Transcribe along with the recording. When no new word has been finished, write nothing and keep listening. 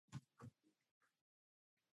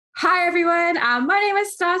Hi, everyone. My name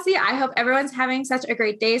is Stassi. I hope everyone's having such a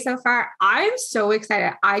great day so far. I'm so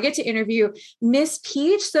excited. I get to interview Miss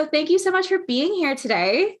Peach. So thank you so much for being here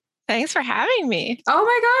today. Thanks for having me. Oh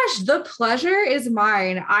my gosh, the pleasure is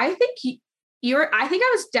mine. I think I think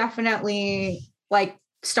I was definitely like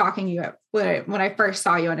stalking you when I first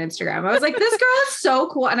saw you on Instagram. I was like, this girl is so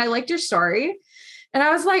cool. And I liked your story. And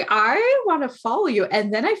I was like, I want to follow you.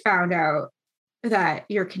 And then I found out that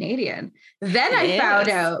you're Canadian. Then I found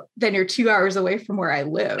out that you're 2 hours away from where I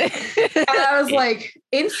live. And I was like,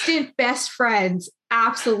 instant best friends.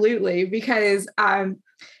 Absolutely. Because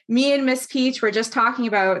me and Miss Peach were just talking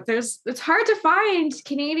about it's hard to find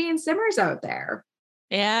Canadian simmers out there.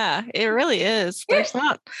 Yeah, it really is. There's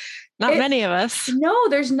not many of us. No,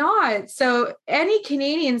 there's not. So any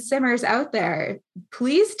Canadian simmers out there,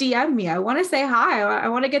 please DM me. I want to say hi. I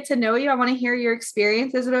want to get to know you. I want to hear your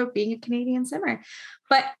experiences about being a Canadian simmer.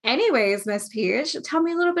 But anyways, Miss Peach, tell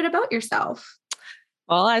me a little bit about yourself.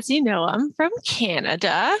 Well, as you know, I'm from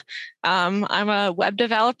Canada. I'm a web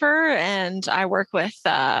developer and I work with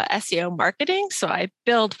SEO marketing. So I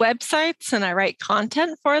build websites and I write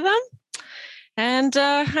content for them. And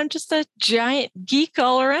I'm just a giant geek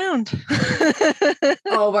all around.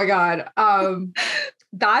 Oh my God.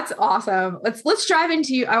 That's awesome. Let's dive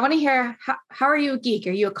into you. I want to hear how are you a geek?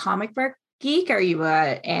 Are you a comic book geek? Are you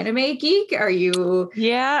an anime geek? Are you?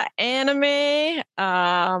 Yeah, anime.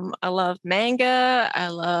 I love manga. I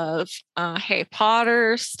love Harry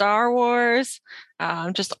Potter, Star Wars,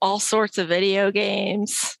 just all sorts of video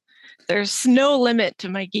games. There's no limit to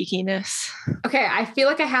my geekiness. Okay, I feel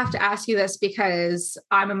like I have to ask you this because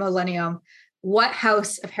I'm a millennium. What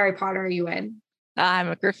house of Harry Potter are you in? I'm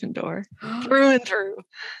a Gryffindor, through and through.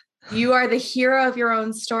 You are the hero of your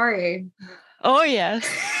own story. Oh, yes.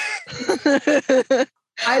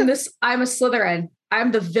 I'm a Slytherin.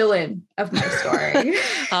 I'm the villain of my story.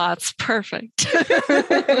 Oh, it's perfect. I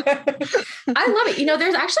love it. You know,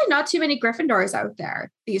 there's actually not too many Gryffindors out there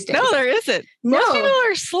these days. No, there isn't. No. Most people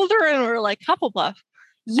are Slytherin or like Hufflepuff.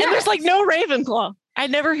 Yes. And there's like no Ravenclaw. I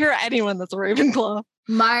never hear anyone that's a Ravenclaw.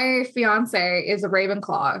 My fiance is a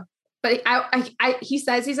Ravenclaw. But he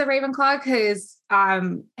says he's a Ravenclaw because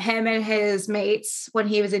him and his mates, when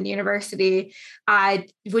he was in university,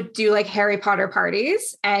 would do like Harry Potter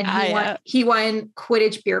parties, and he won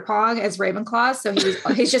Quidditch beer pong as Ravenclaw. So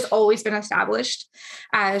he's just always been established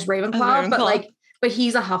as Ravenclaw. But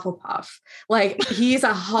he's a Hufflepuff. Like he's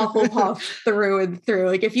a Hufflepuff through and through.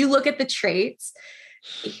 Like if you look at the traits,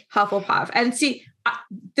 Hufflepuff. And see,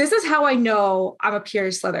 this is how I know I'm a pure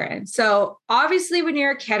Slytherin. So obviously when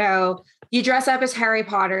you're a kiddo, you dress up as Harry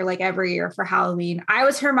Potter like every year for Halloween. I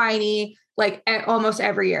was Hermione like almost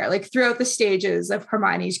every year, like throughout the stages of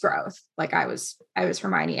Hermione's growth. Like I was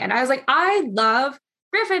Hermione, and I was like, I love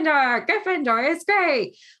Gryffindor. Gryffindor is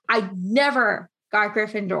great. I never got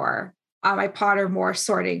Gryffindor on my Pottermore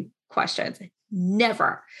sorting questions.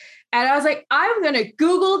 Never. And I was like, I'm going to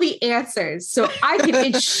Google the answers so I can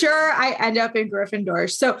ensure I end up in Gryffindor.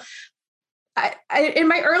 So in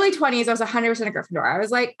my early 20s, I was 100% a Gryffindor. I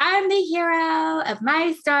was like, I'm the hero of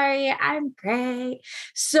my story. I'm great.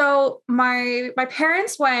 So my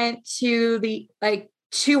parents went to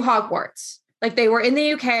to Hogwarts. Like they were in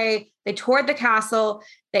the UK. They toured the castle.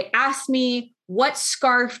 They asked me, what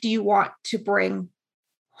scarf do you want to bring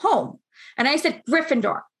home? And I said,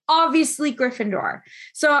 Gryffindor. Obviously Gryffindor.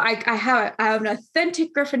 So I have an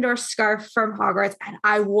authentic Gryffindor scarf from Hogwarts, and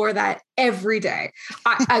I wore that every day.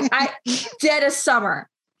 I dead of summer,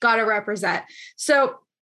 gotta represent. So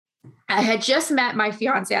I had just met my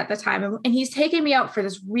fiance at the time, and he's taking me out for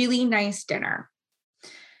this really nice dinner,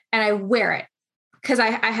 and I wear it because I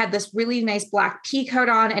had this really nice black pea coat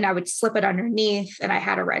on, and I would slip it underneath, and I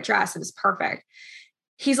had a red dress. It was perfect.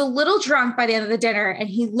 He's a little drunk by the end of the dinner, and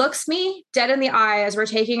he looks me dead in the eye as we're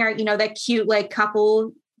taking our, that cute like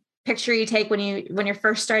couple picture you take when you're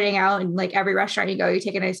first starting out, and like every restaurant you go, you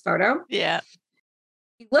take a nice photo. Yeah.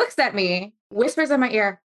 He looks at me, whispers in my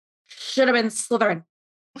ear, should have been Slytherin.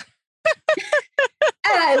 And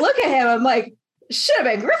I look at him, I'm like, should have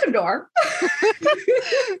been Gryffindor.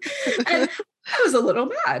 And I was a little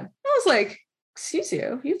mad. I was like, excuse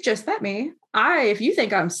you, you've just met me. If you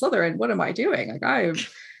think I'm Slytherin, what am I doing? Like I'm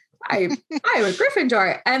a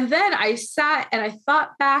Gryffindor. And then I sat and I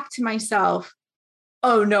thought back to myself,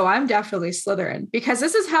 oh no, I'm definitely Slytherin, because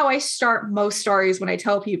this is how I start most stories when I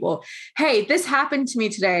tell people, hey, this happened to me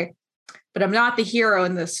today, but I'm not the hero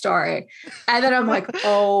in this story. And then I'm like,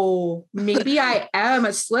 oh, maybe I am a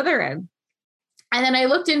Slytherin. And then I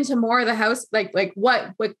looked into more of the house, like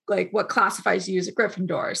what classifies you as a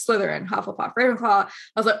Gryffindor, Slytherin, Hufflepuff, Ravenclaw. I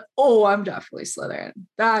was like, oh, I'm definitely Slytherin.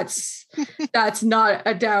 That's not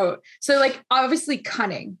a doubt. So like, obviously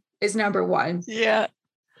cunning is number one. Yeah.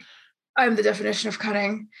 I'm the definition of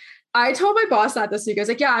cunning. I told my boss that this week. I was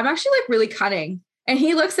like, yeah, I'm actually like really cunning. And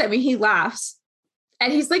he looks at me, he laughs.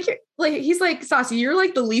 And he's like, Saucy, you're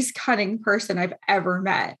like the least cunning person I've ever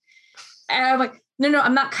met. And I'm like, no,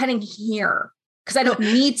 I'm not cunning here. Because I don't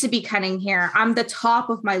need to be cunning here. I'm the top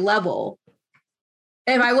of my level.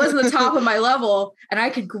 If I wasn't the top of my level and I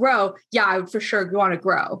could grow, yeah, I would for sure want to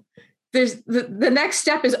grow. There's the next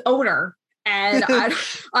step is owner. And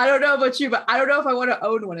I don't know about you, but I don't know if I want to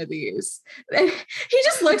own one of these. And he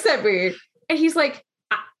just looks at me and he's like,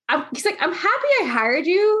 I'm happy I hired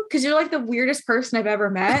you because you're like the weirdest person I've ever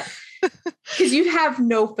met. Because you have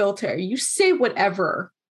no filter. You say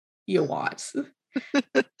whatever you want.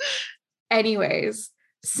 Anyways,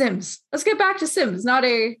 Sims. Let's get back to Sims, not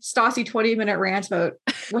a Stassi 20-minute rant about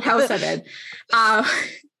what house I'm in.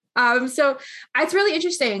 So it's really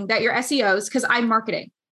interesting that you're SEOs because I'm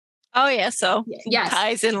marketing. Oh yeah, so yes,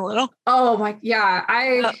 ties in a little. Oh my, yeah.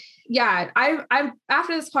 I'm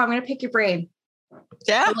after this call, I'm going to pick your brain.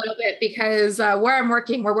 Yeah, a little bit because where I'm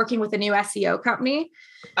working, we're working with a new SEO company.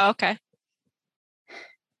 Okay.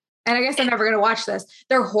 And I guess I'm never going to watch this.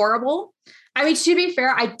 They're horrible. I mean, to be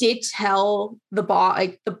fair, I did tell the boss,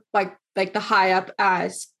 like the high up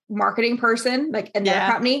marketing person, like in their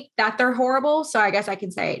company, that they're horrible. So I guess I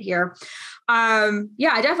can say it here. I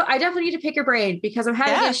definitely need to pick your brain because I'm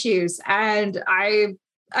having issues, and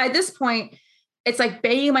at this point, it's like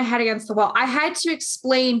banging my head against the wall. I had to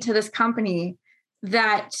explain to this company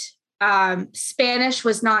that Spanish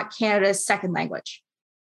was not Canada's second language.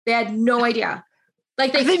 They had no idea.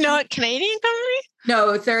 Like they know a Canadian company?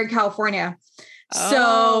 No, they're in California.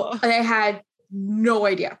 Oh. So they had no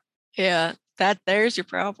idea. Yeah, there's your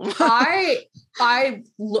problem. I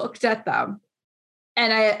looked at them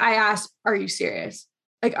and I asked, are you serious?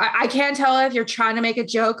 Like, I can't tell if you're trying to make a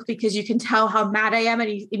joke because you can tell how mad I am and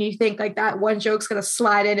you think like that one joke's going to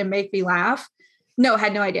slide in and make me laugh. No,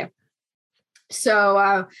 had no idea.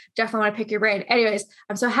 So definitely want to pick your brain. Anyways,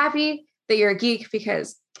 I'm so happy that you're a geek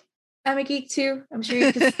because I'm a geek too. I'm sure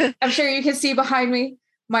you can see behind me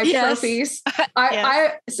my trophies.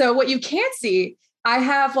 So what you can't see, I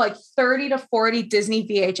have like 30 to 40 Disney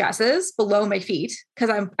VHSs below my feet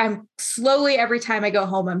because I'm slowly every time I go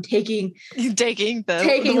home, I'm taking them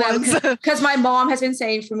because my mom has been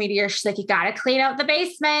saying for me to years, she's like, you got to clean out the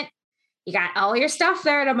basement. You got all your stuff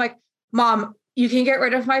there. And I'm like, Mom, you can get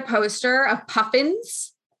rid of my poster of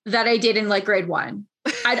Puffins that I did in like grade 1.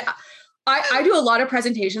 I do a lot of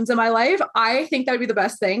presentations in my life. I think that would be the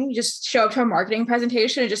best thing. You just show up to a marketing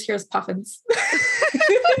presentation and just here's Puffins.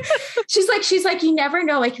 She's like, you never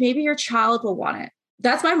know. Like maybe your child will want it.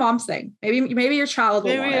 That's my mom's thing. Maybe your child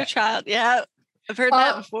will want it. Maybe your child. Yeah. I've heard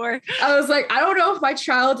that before. I was like, I don't know if my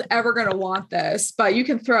child's ever going to want this, but you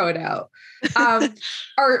can throw it out. And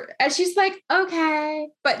she's like, okay.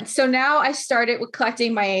 But so now I started with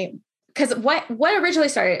collecting because what originally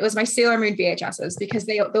started, it was my Sailor Moon VHSs because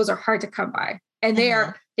those are hard to come by. And they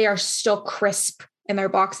are still crisp in their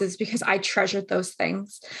boxes because I treasured those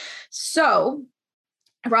things. So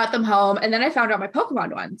I brought them home and then I found out my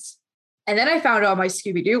Pokemon ones. And then I found all my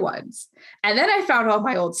Scooby-Doo ones. And then I found all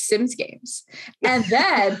my old Sims games. And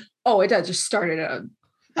then, it just started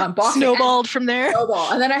boxing. Snowballed from there.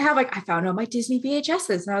 And then I found all my Disney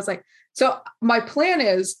VHSs. And I was like, so my plan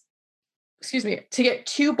is, to get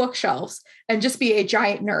 2 bookshelves and just be a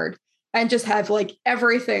giant nerd and just have like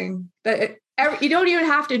everything you don't even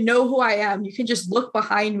have to know who I am. You can just look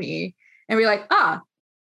behind me and be like, how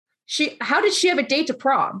did she have a date to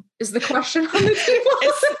prom is the question on the table.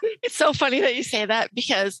 It's so funny that you say that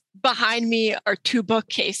because behind me are 2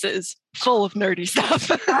 bookcases full of nerdy stuff.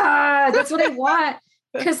 That's what I want.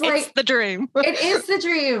 Because like it's the dream. It is the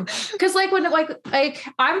dream. Because like when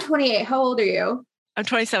I'm 28. How old are you? I'm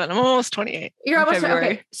 27. I'm almost 28. You're almost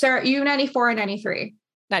okay. Sarah, you 94 or 93?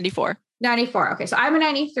 94. 94. Okay, so I'm a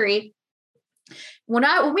 93.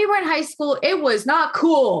 When we were in high school, it was not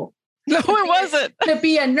cool. No, it wasn't. To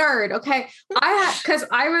be a nerd. Okay. Because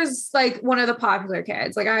I was like one of the popular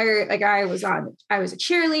kids. I was a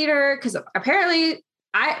cheerleader because apparently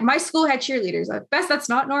my school had cheerleaders. I guess that's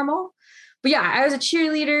not normal. But yeah, I was a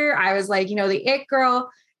cheerleader. I was like, the it girl.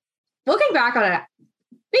 Looking back on it,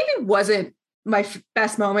 maybe wasn't my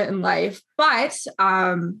best moment in life, but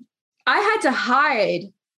I had to hide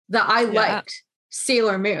that I liked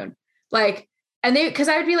Sailor Moon. Because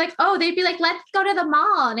I would be like, they'd be like, let's go to the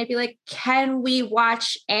mall. And I'd be like, can we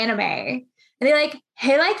watch anime? And they're like,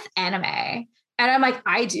 he likes anime. And I'm like,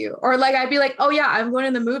 I do. Or like, I'd be like, oh yeah, I'm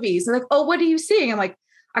going to the movies. They're like, oh, what are you seeing? I'm like,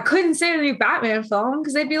 I couldn't say the new Batman film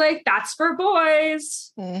because they'd be like, that's for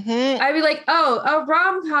boys. Mm-hmm. I'd be like, oh, a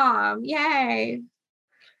rom-com. Yay.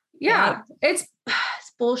 Yeah, it's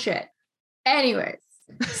bullshit. Anyways,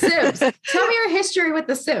 Sims. Tell me your history with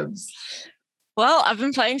The Sims. Well, I've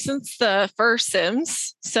been playing since the first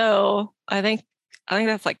Sims. So I think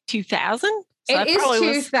that's like 2000. So it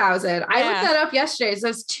is 2000. I looked that up yesterday. So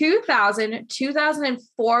it's 2000.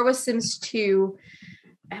 2004 was Sims 2.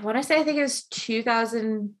 And when I say I think it was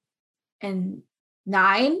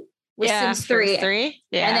 2009 was Sims 3.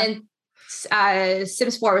 Yeah. And then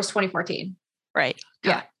Sims 4 was 2014. Right.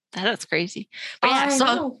 Yeah. That's crazy. But yeah,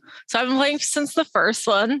 so I've been playing since the first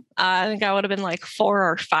one. I think I would have been like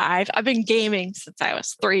 4 or 5. I've been gaming since I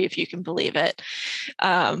was 3, if you can believe it.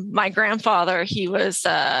 My grandfather, he was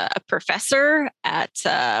a professor at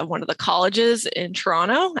one of the colleges in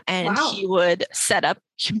Toronto, and he would set up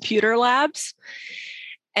computer labs.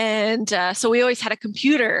 And so we always had a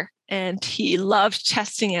computer, and he loved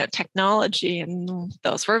testing out technology, and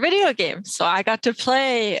those were video games. So I got to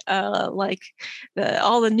play all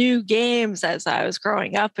the new games as I was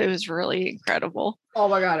growing up. It was really incredible. Oh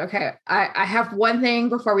my God. Okay. I have one thing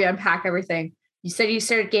before we unpack everything. You said you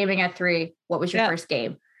started gaming at 3. What was your first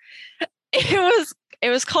game? It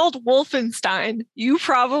was called Wolfenstein. You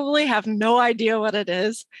probably have no idea what it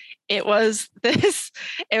is. It was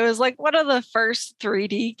like one of the first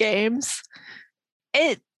 3D games.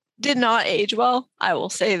 It did not age well, I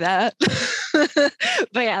will say that. But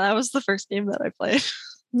yeah, that was the first game that I played.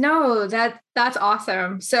 No, that's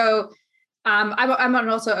awesome. So I'm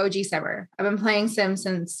also OG Simmer. I've been playing Sims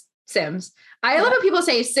since Sims. I love when people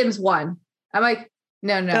say Sims 1. I'm like,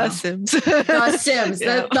 no. The Sims. The Sims.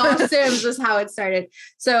 The Sims is how it started.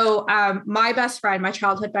 So my best friend, my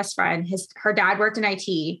childhood best friend, her dad worked in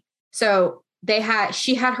IT. So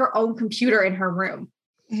she had her own computer in her room.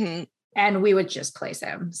 Mm-hmm. And we would just play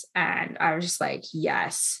Sims. And I was just like,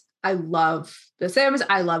 yes, I love The Sims.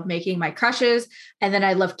 I love making my crushes. And then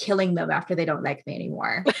I love killing them after they don't like me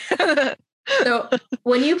anymore. So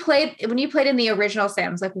when you played in the original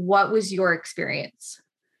Sims, like what was your experience?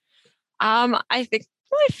 I think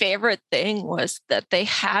my favorite thing was that they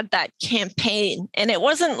had that campaign, and it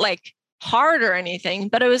wasn't like hard or anything,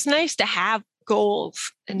 but it was nice to have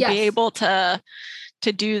goals and be able to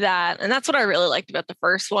do that. And that's what I really liked about the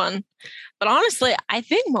first one. But honestly, I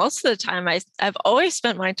think most of the time I've always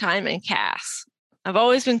spent my time in CAS. I've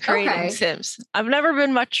always been creating Sims. I've never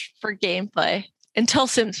been much for gameplay until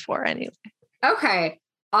Sims 4 anyway. Okay.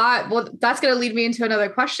 Well, that's going to lead me into another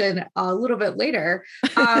question a little bit later.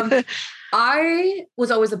 I was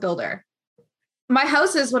always a builder. My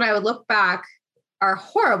houses, when I would look back, are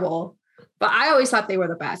horrible, but I always thought they were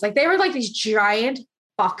the best. Like they were like these giant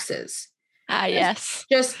boxes. Yes.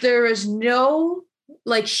 Just there was no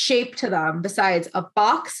like shape to them besides a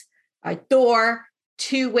box, a door,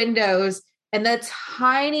 2 windows, and the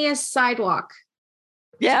tiniest sidewalk.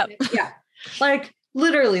 Yeah. Yeah. Like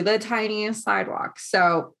literally the tiniest sidewalk.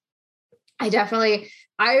 So I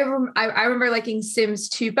remember liking Sims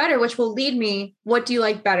 2 better, which will lead me. What do you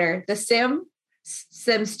like better? The Sims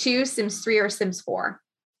 2, Sims 3, or Sims 4?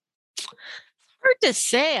 Hard to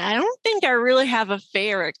say. I don't think I really have a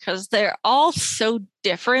favorite because they're all so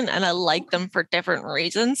different and I like them for different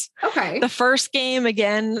reasons. Okay. The first game,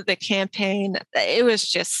 again, the campaign, it was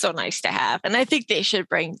just so nice to have. And I think they should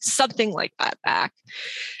bring something like that back.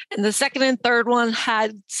 And the second and third one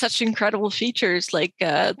had such incredible features like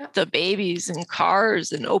the babies and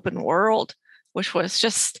cars and open world, which was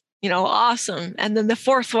just, awesome. And then the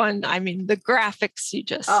fourth one, I mean, the graphics, you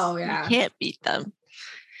can't beat them.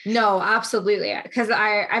 No, absolutely. Because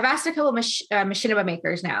I've asked a couple machinima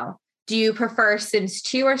makers now. Do you prefer Sims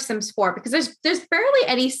 2 or Sims 4? Because there's barely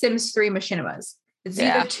any Sims 3 machinimas. It's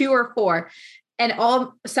either 2 or 4. And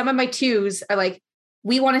some of my 2s are like,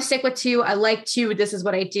 we want to stick with 2. I like 2. This is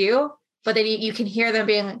what I do. But then you can hear them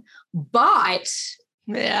being, but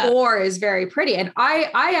 4 is very pretty. And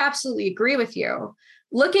I absolutely agree with you.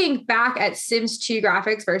 Looking back at Sims 2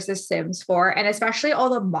 graphics versus Sims 4, and especially all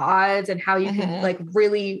the mods and how you can like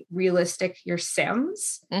really realistic your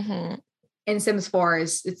Sims in Sims 4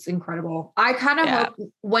 it's incredible. I kind of hope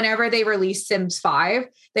whenever they release Sims 5,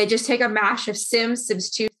 they just take a mash of Sims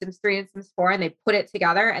 2, Sims 3, and Sims 4, and they put it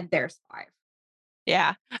together and there's 5.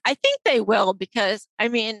 Yeah, I think they will because, I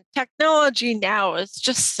mean, technology now is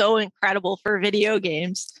just so incredible for video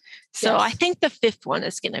games. So I think the 5th one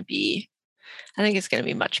is going to be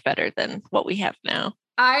much better than what we have now.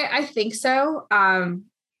 I think so. I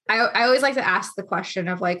always like to ask the question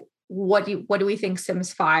of like, what do we think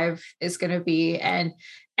Sims 5 is going to be? And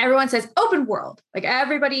everyone says open world. Like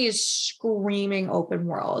everybody is screaming open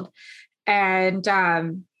world. And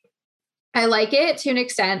I like it to an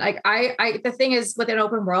extent. Like I the thing is with an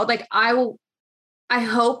open world, like I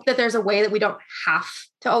hope that there's a way that we don't have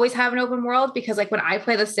to always have an open world, because like when I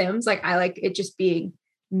play The Sims, like I like it just being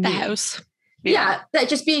me. The house. Yeah, that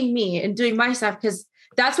just being me and doing my stuff, because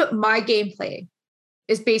that's what my gameplay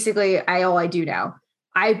is basically all I do now.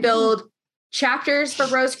 I build chapters for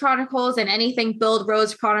Rose Chronicles and anything build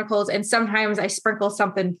Rose Chronicles, and sometimes I sprinkle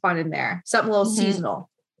something fun in there, something a little seasonal.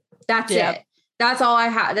 That's it. That's all I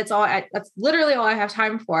have. That's literally all I have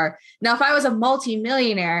time for. Now, if I was a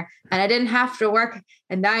multi-millionaire and I didn't have to work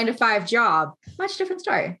a 9-to-5 job, much different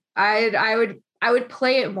story. I would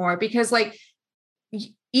play it more, because like,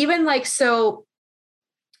 even like, so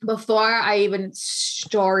before I even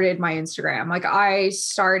started my Instagram, like I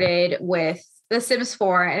started with The Sims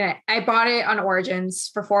 4 and I bought it on Origins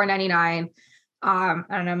for $4.99. I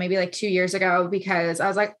don't know, maybe like 2 years ago, because I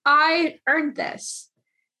was like, I earned this.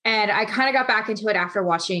 And I kind of got back into it after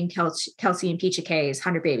watching Kelsey and Peachy K's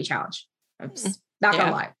 100 Baby Challenge. I'm not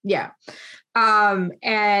gonna lie. Yeah.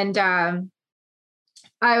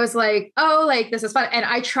 I was like, oh, like this is fun. And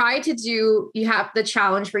I tried to do, you have the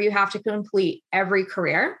challenge where you have to complete every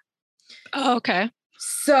career. Oh, okay.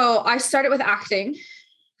 So I started with acting,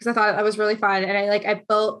 because I thought that was really fun. And I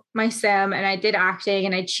built my sim and I did acting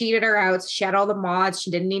and I cheated her out. So she had all the mods. She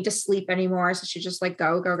didn't need to sleep anymore. So she just like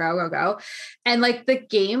go. And like the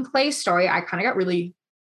gameplay story, I kind of got really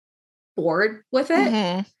bored with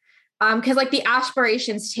it. Because like the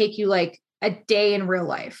aspirations take you like a day in real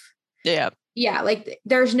life. Yeah, like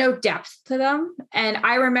there's no depth to them. And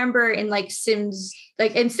I remember in like Sims,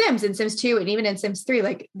 like in Sims 2, and even in Sims 3,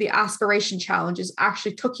 like the aspiration challenges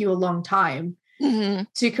actually took you a long time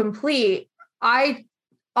to complete. I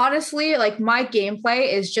honestly, like my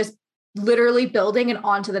gameplay is just literally building and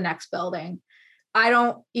on to the next building. I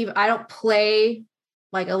don't play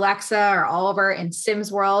like Alexa or Oliver in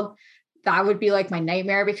Sims World. That would be like my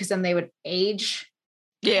nightmare, because then they would age.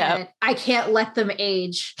 Yeah. I can't let them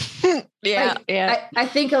age. I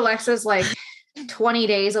think Alexa's like 20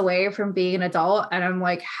 days away from being an adult. And I'm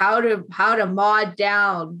like, how to mod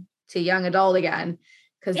down to young adult again.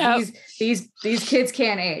 Because these kids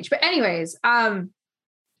can't age. But anyways,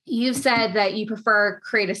 you've said that you prefer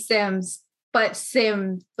Create a Sims, but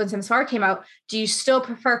when Sims 4 came out, do you still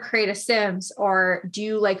prefer Create a Sims, or do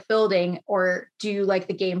you like building, or do you like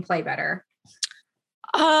the gameplay better?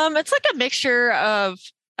 It's like a mixture of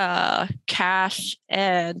cash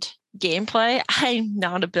and gameplay. I'm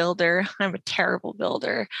not a builder. I'm a terrible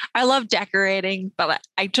builder. I love decorating, but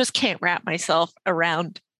I just can't wrap myself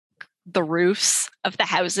around the roofs of the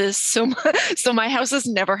houses. So my houses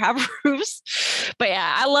never have roofs. But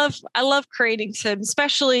yeah, I love creating Sims,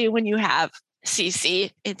 especially when you have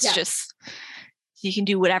CC. It's just, you can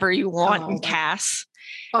do whatever you want in CAS.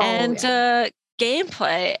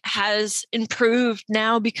 Gameplay has improved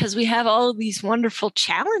now because we have all of these wonderful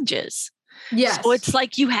challenges. Yes. So it's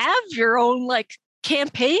like you have your own like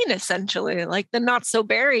campaign, essentially, like the Not So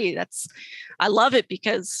Berry. I love it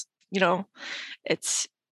because,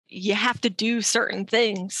 you have to do certain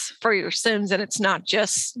things for your Sims, and it's not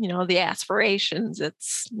just, the aspirations,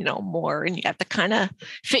 it's, more, and you have to kind of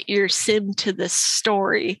fit your Sim to this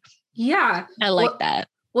story. Yeah. I like that.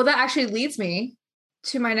 Well, that actually leads me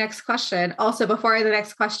to my next question. Also, before the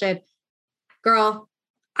next question, girl,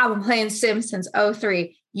 I've been playing Sims since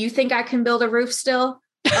 2003. You think I can build a roof still?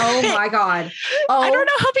 Oh my God. Oh, I don't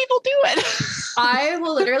know how people do it. I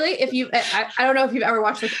will literally, I don't know if you've ever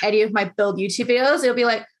watched like any of my build YouTube videos, it'll be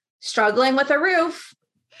like struggling with a roof,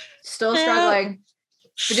 still struggling.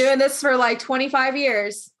 Been doing this for like 25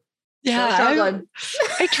 years. Yeah,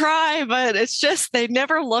 I try, but it's just, they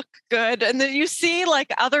never look good. And then you see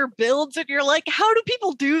like other builds and you're like, how do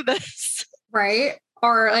people do this? Right.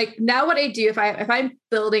 Or like now what I do, if I'm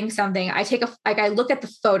building something, I look at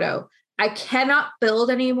the photo. I cannot build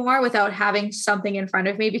anymore without having something in front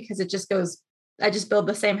of me, because it just goes, I just build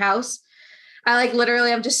the same house. I like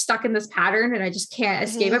literally, I'm just stuck in this pattern and I just can't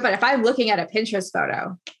escape it. But if I'm looking at a Pinterest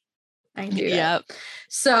photo, I can do that.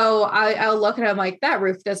 So I'll look and I'm like, that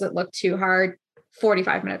roof doesn't look too hard.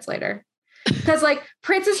 45 minutes later. Because like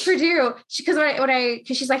Princess Purdue,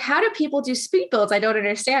 because she's like, how do people do speed builds? I don't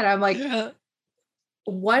understand. I'm like,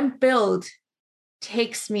 one build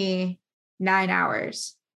takes me 9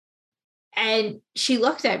 hours. And she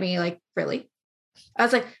looked at me like, really? I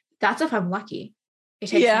was like, that's if I'm lucky. It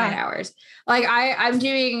takes 9 hours. Like I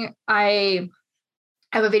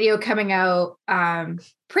have a video coming out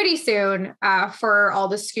pretty soon for all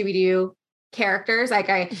the Scooby-Doo characters. Like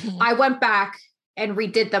I went back and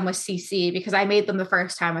redid them with CC because I made them the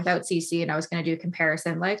first time without CC, and I was going to do a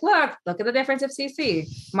comparison. Like, look at the difference of CC,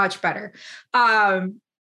 much better.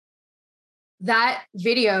 That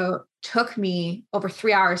video took me over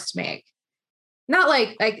 3 hours to make. Not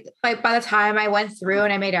like by the time I went through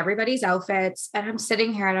and I made everybody's outfits, and I'm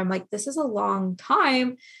sitting here and I'm like, this is a long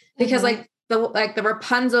time because like the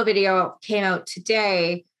Rapunzel video came out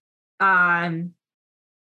today for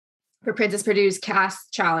Princess Purdue's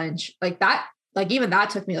cast challenge. Like that, like even that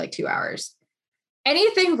took me like 2 hours.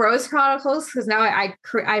 Anything Rose Chronicles, because now I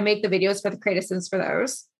make the videos for the Creative Sims for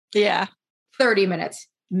those. Yeah. 30 minutes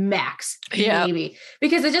max, maybe,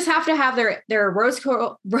 because they just have to have their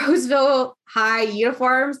Roseville High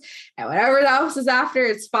uniforms, and whatever else is after,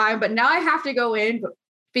 it's fine. But now I have to go in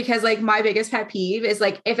because like my biggest pet peeve is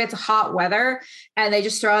like if it's hot weather and they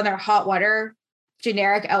just throw on their hot weather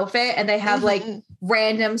generic outfit and they have like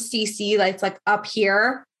random CC like up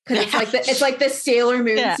here. Cause it's like the Sailor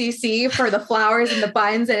Moon CC for the flowers and the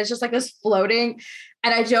buns. And it's just like this floating.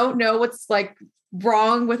 And I don't know what's like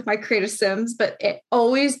wrong with my Creative Sims, but it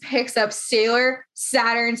always picks up Sailor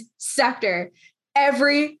Saturn's scepter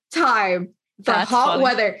every time for hot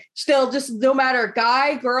weather. Still, just no matter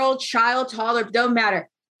guy, girl, child, toddler, don't matter.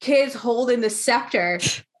 Kids holding the scepter.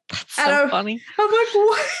 That's so funny. I'm like,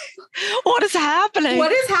 what? What is happening?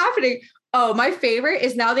 What is happening? Oh, my favorite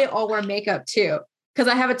is now they all wear makeup too. Because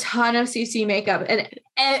I have a ton of CC makeup, and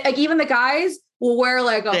like even the guys will wear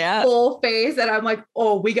like a full face, and I'm like,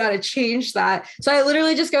 oh, we got to change that. So I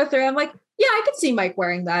literally just go through. I'm like, yeah, I could see Mike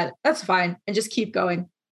wearing that. That's fine, and just keep going.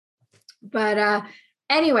 But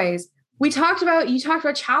anyways, you talked about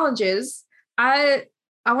challenges. I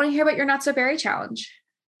want to hear about your Not So Berry challenge.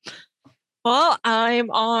 Well, I'm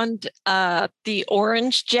on the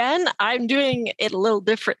orange gen. I'm doing it a little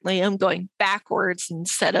differently. I'm going backwards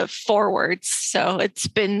instead of forwards. So it's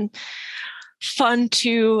been fun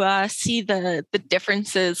to see the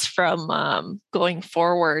differences from going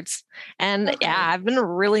forwards. And I've been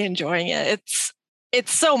really enjoying it.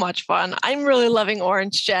 It's so much fun. I'm really loving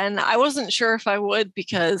orange gen. I wasn't sure if I would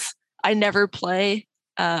because I never play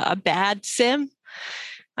a bad sim.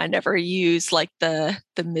 I never use like the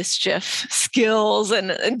mischief skills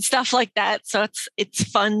and stuff like that. So it's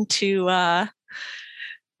fun to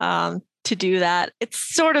do that. It's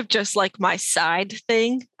sort of just like my side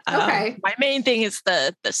thing. My main thing is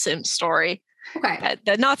the sim story. Okay.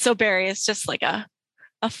 The Not So Berry is just like a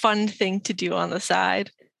fun thing to do on the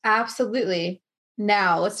side. Absolutely.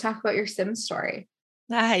 Now let's talk about your sim story.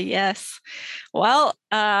 Yes. Well,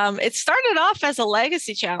 it started off as a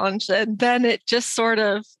legacy challenge, and then it just sort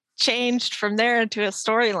of changed from there into a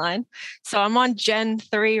storyline. So I'm on Gen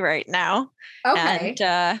 3 right now. Okay.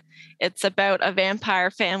 And it's about a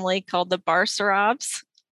vampire family called the Barsarabs.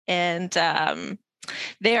 And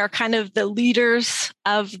they are kind of the leaders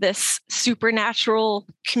of this supernatural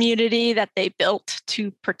community that they built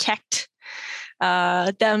to protect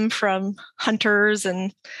them from hunters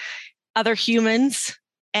and other humans.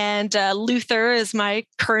 And Luther is my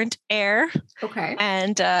current heir. Okay.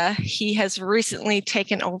 And he has recently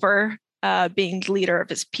taken over being the leader of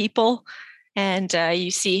his people. And you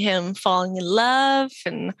see him falling in love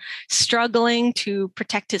and struggling to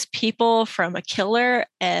protect his people from a killer,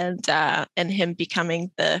 and him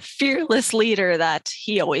becoming the fearless leader that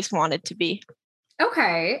he always wanted to be.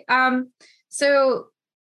 Okay. So,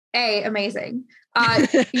 amazing.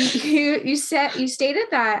 You stated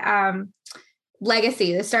that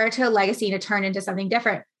legacy, this started to a legacy to turn into something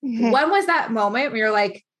different. Mm-hmm. When was that moment where you're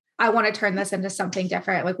like, I want to turn this into something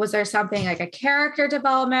different? Like, was there something like a character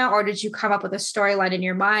development, or did you come up with a storyline in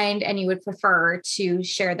your mind and you would prefer to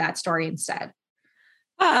share that story instead?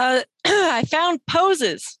 I found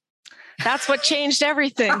poses. That's what changed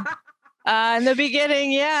everything. In the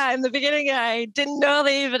beginning, I didn't know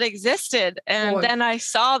they even existed. And then I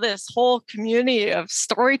saw this whole community of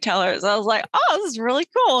storytellers. I was like, oh, this is really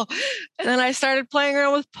cool. And then I started playing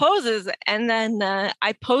around with poses. And then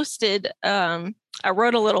I posted, I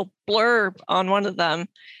wrote a little blurb on one of them,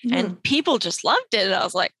 and people just loved it. And I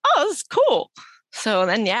was like, oh, this is cool. So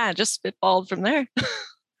then, just spitballed from there.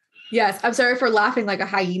 Yes. I'm sorry for laughing like a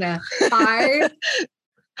hyena. I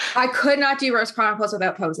could not do Rose Chronicles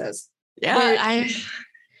without poses. Yeah,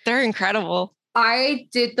 they're incredible. I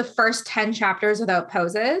did the first 10 chapters without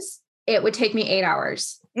poses. It would take me 8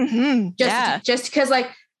 hours. Mm-hmm. Just because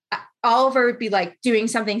like Oliver would be like doing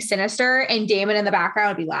something sinister and Damon in the background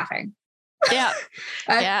would be laughing. Yeah.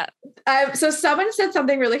 So someone said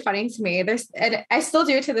something really funny to me. And I still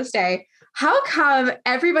do it to this day. How come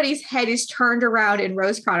everybody's head is turned around in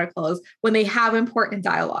Rose Chronicles when they have important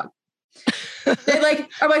dialogue? I'm like,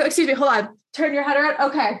 excuse me, hold on. turn your head around.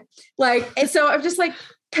 Okay. Like, and so I'm just like,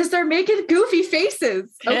 because they're making goofy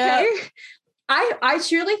faces. Okay. Yeah. I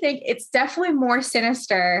truly think it's definitely more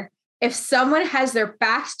sinister if someone has their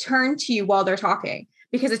backs turned to you while they're talking,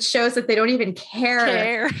 because it shows that they don't even care.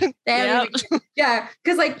 They don't even care. Yeah.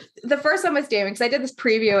 Because like the first one was David, because I did this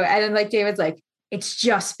preview and then like David's like, it's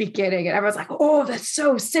just beginning. And everyone's like, oh, that's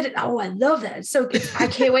so sinister. Oh, I love that. It's so good. I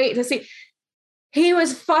can't wait to see. He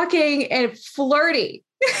was fucking and flirty.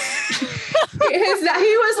 He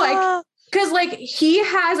was like, because like he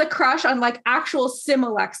has a crush on like actual Sim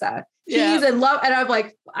Alexa. He's in love. And I'm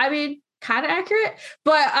like, I mean, kind of accurate,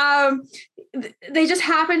 but they just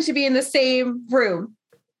happen to be in the same room,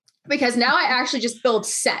 because now I actually just build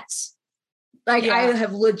sets. Like I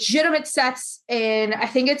have legitimate sets in, I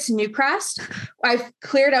think it's Newcrest. I've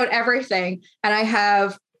cleared out everything and I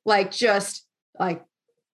have like just like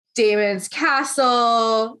Damon's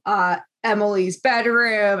castle, Emily's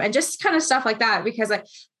bedroom, and just kind of stuff like that. Because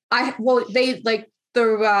they like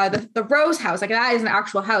the Rose house, like that is an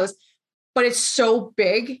actual house, but it's so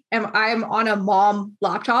big and I'm on a mom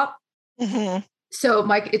laptop. Mm-hmm. So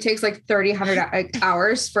it takes like 100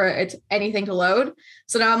 hours for anything to load.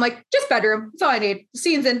 So now I'm like, just bedroom. That's all I need. The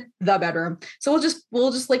scene's in the bedroom. So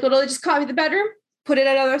we'll just like literally just copy the bedroom, put it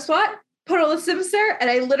at another spot, put all the Sims there. And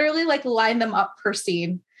I literally like line them up per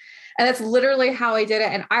scene. And that's literally how I did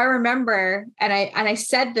it. And I remember, and I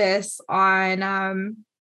said this on,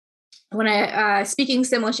 when Speaking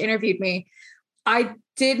Simlish interviewed me, I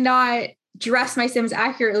did not dress my Sims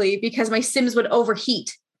accurately because my Sims would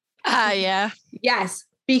overheat. Yeah. Yes,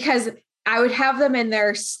 because I would have them in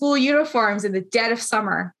their school uniforms in the dead of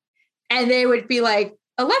summer, and they would be like,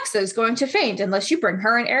 Alexa's going to faint unless you bring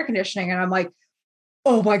her in air conditioning. And I'm like,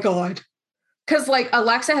 oh my God. Because like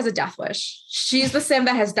Alexa has a death wish. She's the Sim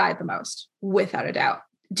that has died the most, without a doubt.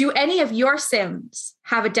 Do any of your Sims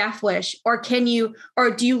have a death wish, or do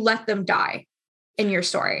you let them die in your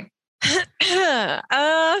story? Yeah,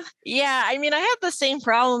 I mean, I have the same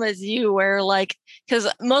problem as you, where like, because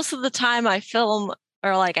most of the time I film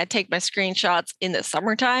or like I take my screenshots in the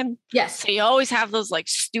summertime. Yes. So you always have those like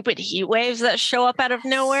stupid heat waves that show up out of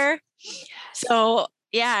nowhere. Yes. So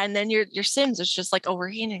yeah, and then your Sims is just like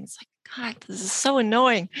overheating. It's like, God, this is so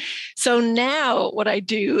annoying. So now what I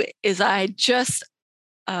do is I just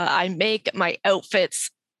I make my outfits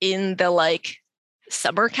in the like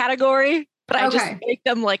summer category. But I just make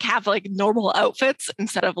them like have like normal outfits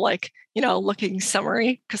instead of like, looking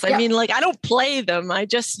summery. Cause I mean, like, I don't play them. I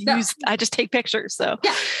just take pictures. So,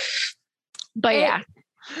 but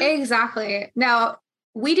exactly. Now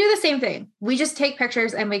we do the same thing. We just take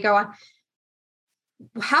pictures and we go on.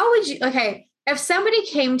 How would you, if somebody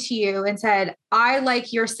came to you and said, I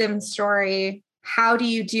like your Sim story, how do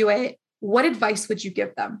you do it? What advice would you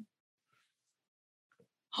give them?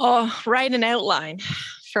 Oh, write an outline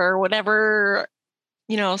for whatever,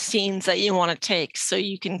 scenes that you want to take. So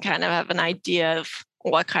you can kind of have an idea of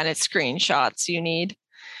what kind of screenshots you need.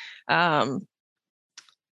 And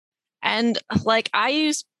like I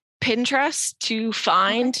use Pinterest to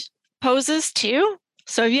find poses too.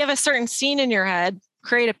 So if you have a certain scene in your head,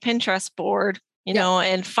 create a Pinterest board,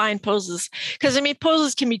 and find poses. Because I mean,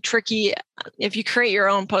 poses can be tricky. If you create your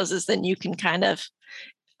own poses, then you can kind of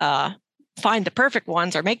find the perfect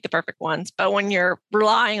ones or make the perfect ones. But when you're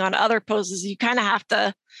relying on other poses, you kind of have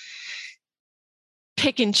to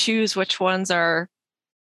pick and choose which ones are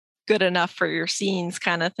good enough for your scenes,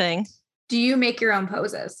 kind of thing. Do you make your own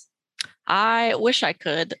poses? I wish I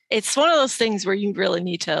could. It's one of those things where you really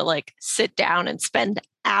need to like sit down and spend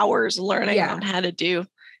hours learning on how to do.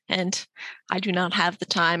 And I do not have the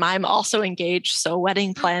time. I'm also engaged. So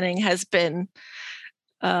wedding planning has been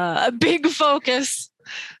a big focus.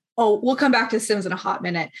 Oh, we'll come back to Sims in a hot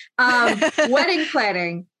minute. Wedding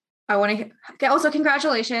planning. I want to also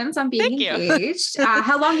congratulations on being engaged.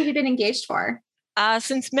 How long have you been engaged for?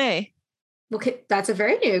 Since May. Okay, that's a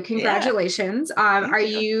very new. Congratulations. Are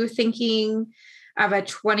you thinking of a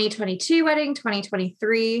 2022 wedding,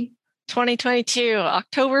 2023? 2022,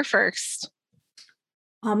 October 1st.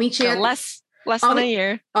 I'll meet you. Less than a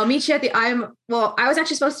year. I'll meet you at I was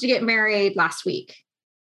actually supposed to get married last week.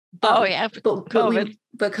 But COVID.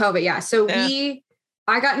 But COVID, yeah. So I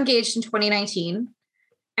got engaged in 2019,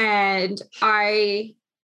 and I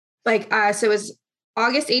so it was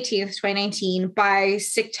August 18th, 2019. By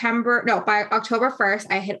October 1st,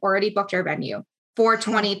 I had already booked our venue for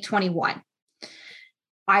 2021.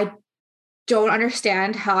 I don't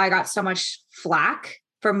understand how I got so much flack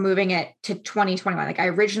for moving it to 2021. Like I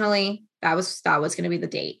originally, that was going to be the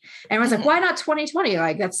date. And everyone's like, why not 2020?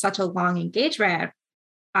 Like that's such a long engagement.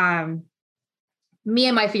 Me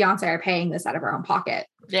and my fiance are paying this out of our own pocket.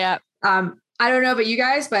 Yeah. I don't know about you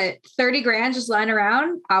guys, but 30 grand just lying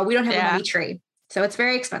around. We don't have a money tree. So it's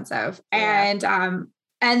very expensive. Yeah.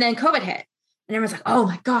 And then COVID hit and everyone's like, oh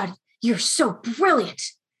my God, you're so brilliant.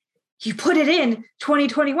 You put it in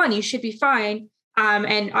 2021, you should be fine.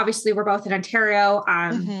 And obviously we're both in Ontario.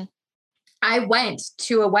 I went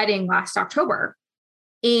to a wedding last October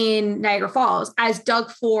in Niagara Falls as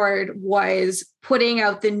Doug Ford was putting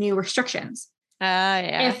out the new restrictions.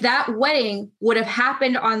 If that wedding would have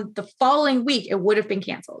happened on the following week, it would have been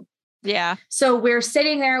canceled. Yeah. So we're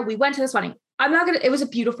sitting there. We went to this wedding. It was a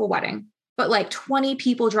beautiful wedding, but like 20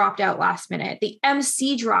 people dropped out last minute. The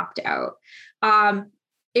MC dropped out.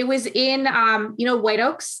 It was in, White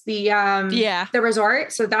Oaks, the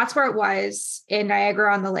resort. So that's where it was in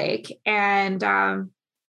Niagara on the Lake. And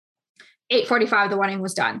 8:45, the wedding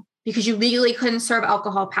was done because you legally couldn't serve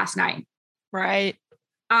alcohol past 9. Right.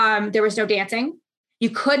 There was no dancing.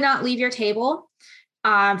 You could not leave your table.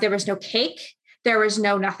 There was no cake. There was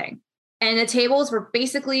no nothing. And the tables were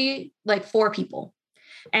basically like 4 people.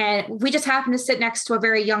 And we just happened to sit next to a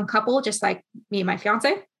very young couple, just like me and my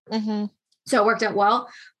fiance. Mm-hmm. So it worked out well.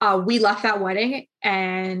 We left that wedding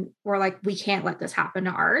and we're like, we can't let this happen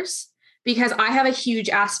to ours because I have a huge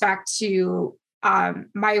aspect to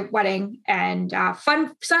my wedding and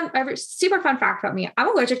super fun fact about me. I'm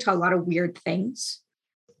allergic to a lot of weird things.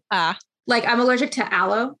 Like I'm allergic to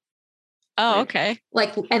aloe. Oh, okay.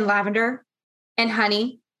 And lavender and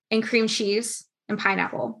honey and cream cheese and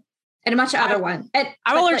pineapple and a bunch of other ones.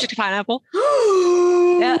 I'm allergic to pineapple.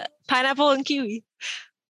 Yeah, pineapple and kiwi.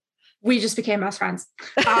 We just became best friends.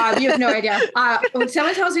 You have no idea. When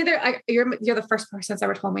someone tells me you're the first person that's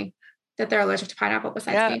ever told me that they're allergic to pineapple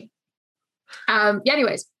besides me.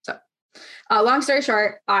 Anyways, so long story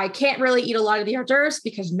short, I can't really eat a lot of the hors d'oeuvres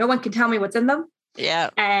because no one can tell me what's in them. Yeah.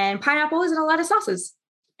 And pineapple is in a lot of sauces.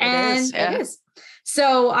 It is.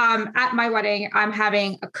 So at my wedding, I'm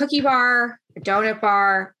having a cookie bar, a donut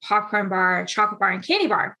bar, popcorn bar, chocolate bar, and candy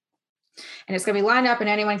bar. And it's going to be lined up and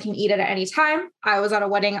anyone can eat it at any time. I was at a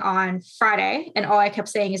wedding on Friday and all I kept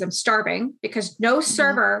saying is I'm starving because no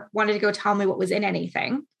server wanted to go tell me what was in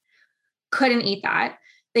anything. Couldn't eat that.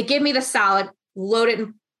 They give me the salad loaded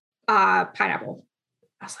in pineapple.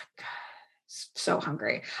 I was like, God, so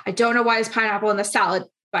hungry. I don't know why there's pineapple in the salad,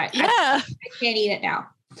 but I can't eat it now.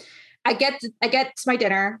 I get to my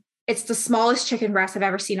dinner. It's the smallest chicken breast I've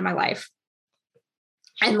ever seen in my life.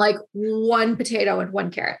 And like 1 potato and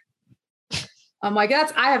 1 carrot. I'm like,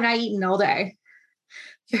 I have not eaten all day.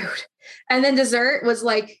 Food. And then dessert was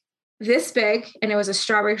like this big and it was a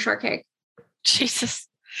strawberry shortcake. Jesus.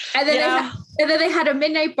 And then they had a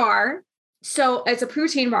midnight bar. So it's a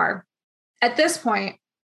protein bar. At this point,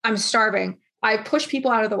 I'm starving. I push people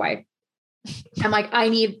out of the way. I'm like, I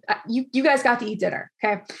need you guys got to eat dinner.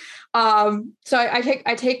 Okay. So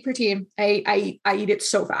I take protein. I eat it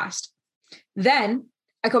so fast. Then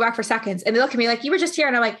I go back for seconds and they look at me like, you were just here.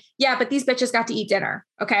 And I'm like, yeah, but these bitches got to eat dinner.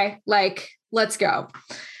 Okay. Like, let's go.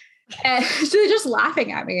 And so they're just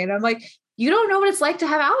laughing at me. And I'm like, you don't know what it's like to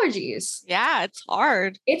have allergies. Yeah. It's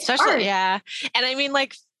hard. Hard. Yeah. And I mean,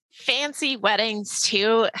 like fancy weddings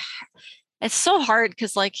too. It's so hard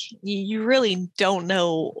because like you really don't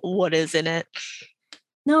know what is in it.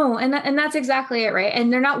 No. And that's exactly it. Right.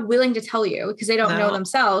 And they're not willing to tell you because they don't know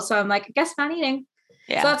themselves. So I'm like, I guess not eating.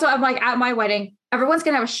 Yeah. So that's what I'm like at my wedding. Everyone's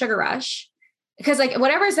going to have a sugar rush because like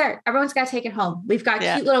whatever's there, everyone's got to take it home. We've got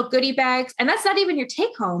cute little goodie bags and that's not even your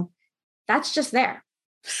take home. That's just there.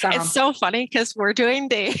 So it's so funny because we're doing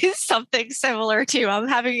something similar too. I'm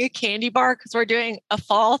having a candy bar because we're doing a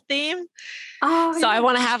fall theme. Oh, so I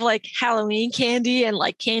want to have like Halloween candy and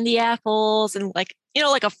like candy apples and like,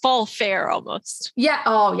 like a fall fair almost. Yeah.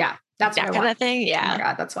 Oh yeah. That's that what I kind want. Of thing. Yeah. Oh my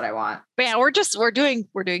God, that's what I want. But yeah, we're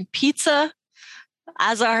doing pizza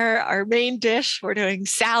as our main dish. We're doing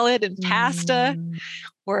salad and pasta.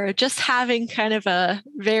 We're just having kind of a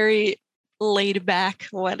very laid back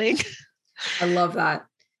wedding. I love that.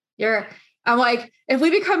 I'm like, if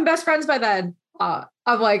we become best friends by then, I'm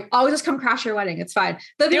like, I'll just come crash your wedding. It's fine.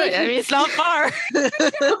 I mean, it's not far. They're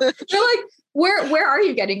like, where are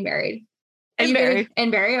you getting married? In Barrie.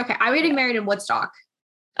 In Barrie? Okay. I'm getting married in Woodstock.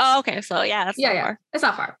 Oh, okay. So yeah, that's not far. It's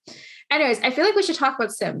not far. Anyways, I feel like we should talk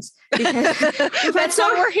about Sims because that's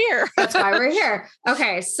why we're here. That's why we're here.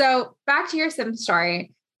 Okay. So back to your Sims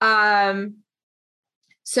story.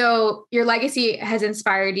 So your legacy has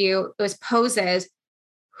inspired you. It was poses.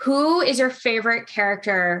 Who is your favorite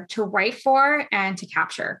character to write for and to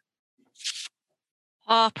capture?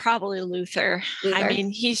 Oh, probably Luther. I Luther. mean,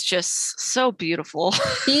 he's just so beautiful.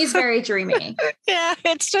 He's very dreamy. Yeah,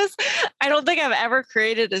 it's just, I don't think I've ever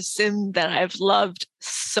created a sim that I've loved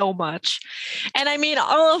so much. And I mean,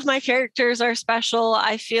 all of my characters are special.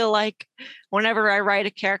 I feel like whenever I write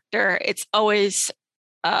a character, it's always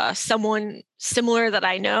someone similar that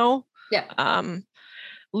I know. Yeah.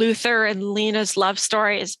 Luther and Lena's love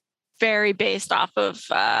story is very based off of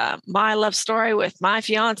my love story with my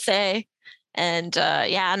fiance. And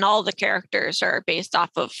yeah, and all the characters are based off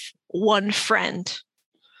of one friend,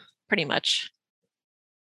 pretty much.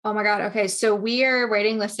 Oh my God. Okay. So we are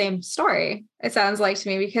writing the same story, it sounds like to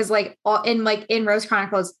me, because in Rose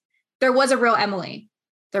Chronicles, there was a real Emily.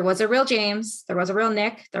 There was a real James. There was a real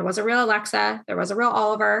Nick. There was a real Alexa. There was a real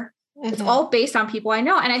Oliver. Mm-hmm. It's all based on people I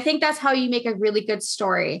know. And I think that's how you make a really good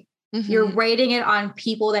story. Mm-hmm. You're writing it on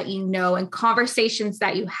people that you know and conversations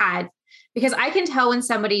that you had. Because I can tell when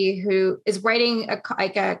somebody who is writing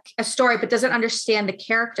a story but doesn't understand the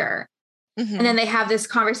character, mm-hmm. and then they have this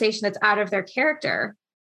conversation that's out of their character.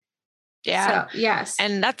 Yeah. So, yes.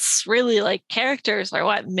 And that's really like characters are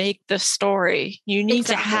what make the story. You need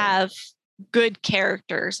to have good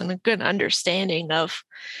characters and a good understanding of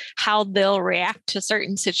how they'll react to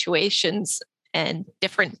certain situations and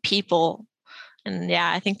different people. And yeah,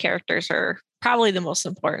 I think characters are probably the most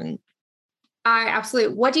important.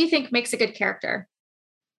 Absolutely. What do you think makes a good character?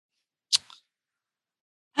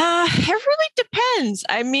 It really depends.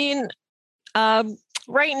 I mean,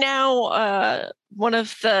 right now, one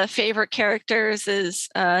of the favorite characters is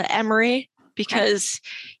Emery, because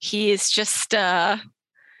he is just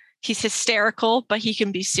he's hysterical, but he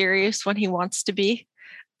can be serious when he wants to be.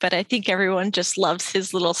 But I think everyone just loves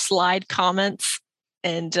his little slide comments.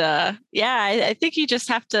 And I think you just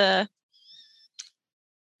have to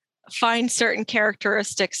find certain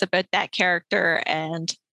characteristics about that character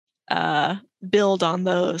and build on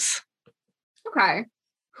those. Okay.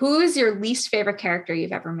 Who is your least favorite character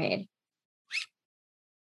you've ever made?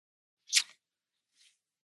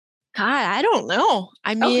 God, I don't know.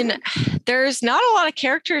 I mean, there's not a lot of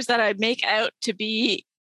characters that I make out to be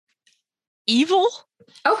evil.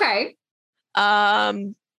 Okay.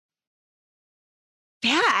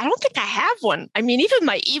 Yeah, I don't think I have one. I mean, even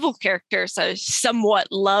my evil characters I somewhat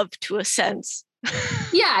love to a sense.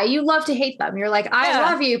 Yeah, you love to hate them. You're like, I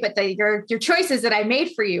love you, but your choices that I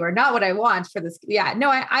made for you are not what I want for this. Yeah, no,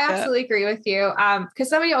 I absolutely agree with you. Because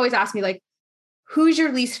somebody always asks me, like, who's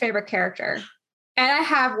your least favorite character? And I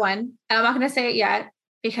have one. And I'm not going to say it yet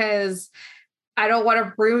because I don't want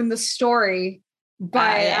to ruin the story.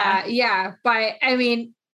 But but I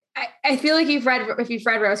mean, I feel like if you've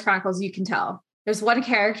read Rose Chronicles, you can tell. There's one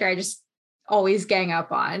character I just always gang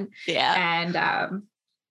up on. Yeah. And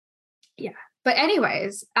yeah. But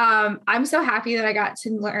anyways, I'm so happy that I got to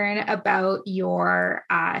learn about your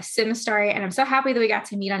Sim story. And I'm so happy that we got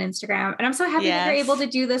to meet on Instagram. And I'm so happy that you're able to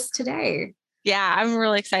do this today. Yeah, I'm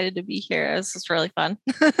really excited to be here. This is really fun.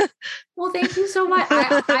 Well, thank you so much.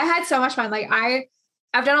 I had so much fun. Like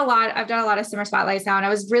I've done a lot of Simmer Spotlights now. And I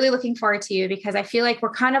was really looking forward to you because I feel like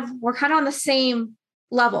we're kind of on the same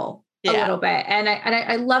level a little bit. And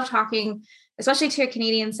I love talking, especially to a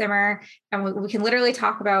Canadian simmer. And we can literally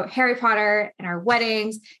talk about Harry Potter and our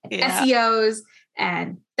weddings and SEOs.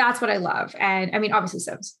 And that's what I love. And I mean, obviously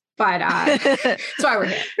Sims, but that's why we're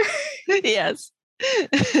here. Yes.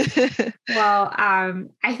 Well,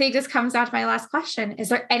 I think this comes down to my last question. Is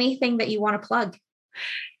there anything that you want to plug?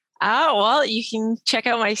 Oh, well, you can check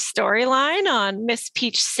out my storyline on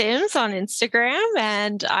Misspeachsims on Instagram.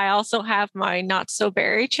 And I also have my Not So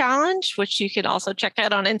Berry challenge, which you can also check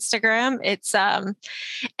out on Instagram. It's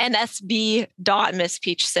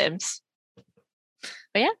nsb.misspeachsims.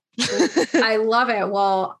 But yeah. I love it.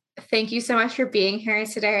 Well, thank you so much for being here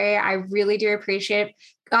today. I really do appreciate it.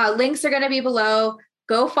 Links are going to be below.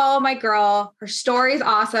 Go follow my girl. Her story is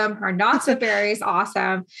awesome. Her Not So Berry is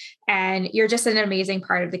awesome. And you're just an amazing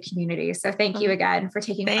part of the community. So thank you again for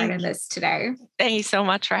taking part in this today. Thank you so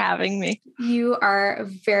much for having me. You are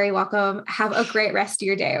very welcome. Have a great rest of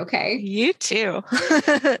your day. Okay. You too.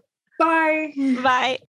 Bye. Bye.